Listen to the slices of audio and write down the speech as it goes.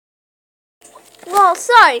Well,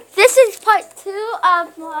 sorry. This is part 2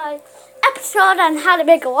 of my episode on how to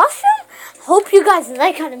make a washroom. Hope you guys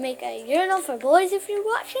like how to make a urinal for boys if you're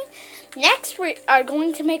watching. Next, we are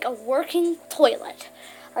going to make a working toilet.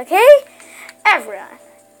 Okay? Everyone,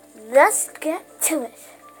 let's get to it.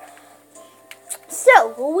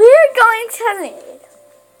 So, we're going to need,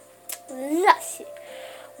 let's see,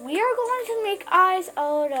 we are going to make eyes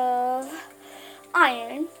out of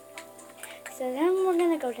iron. So then we're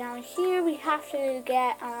going to go down here. We have to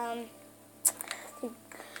get a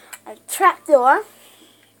trapdoor,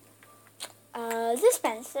 a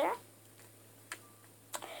dispenser,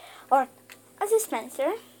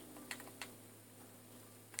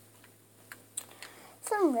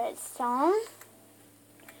 some redstone,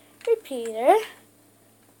 repeater,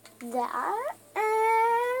 that,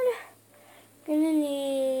 and gonna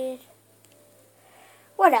need,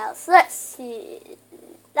 what else? Let's see.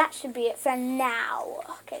 That should be it for now.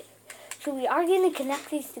 Okay, so we are going to connect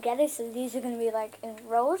these together, so these are going to be like in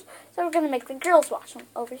rows. So we're going to make the girls' washroom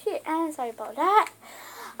over here. And sorry about that.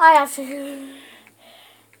 I have to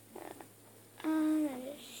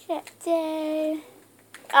shit day.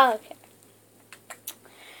 Oh, okay.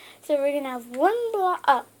 So we're going to have one block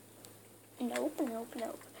up. Nope. I'm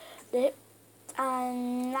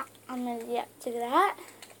going to do that.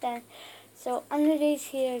 Then, so under these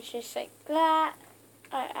here, just like that.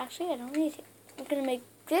 Actually, I don't need it. I'm going to make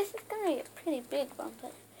this. It's going to be a pretty big one,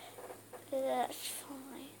 but that's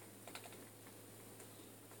fine.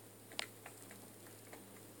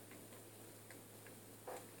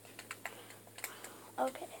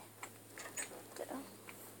 Okay. So,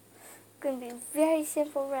 going to be very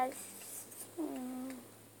simple, right?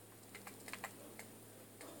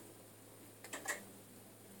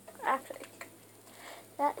 Actually,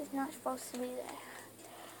 that is not supposed to be there.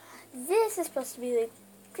 This is supposed to be like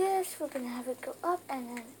this. We're going to have it go up and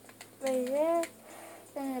then right there.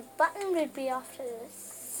 Then the button would be off to the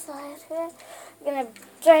side here. We're going to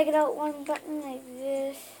drag it out one button like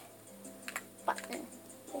this. Button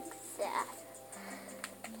like that.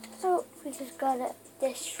 So we just got to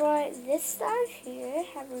destroy this side here.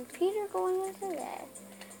 Have a repeater going into there.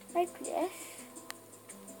 Like this.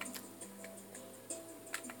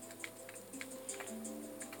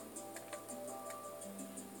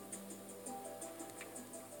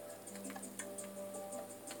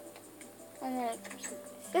 And then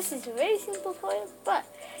this is a very simple toilet, but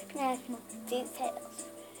it has more details.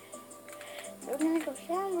 So we're going to go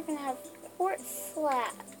down, we're going to have quartz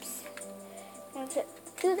slabs. We're going to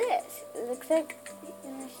do this. It looks like the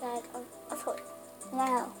inner side of a toilet.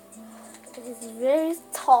 Now, it is a very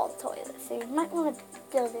tall toilet, so you might want to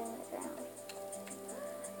build it in the ground.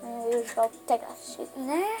 And you just go take a shit in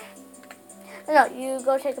there. No, you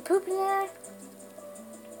go take a poop in there.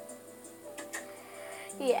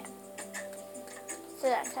 Yeah. So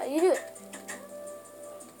that's how you do it.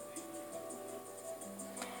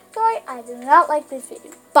 Sorry, I do not like this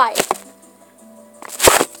video. Bye.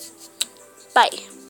 Bye.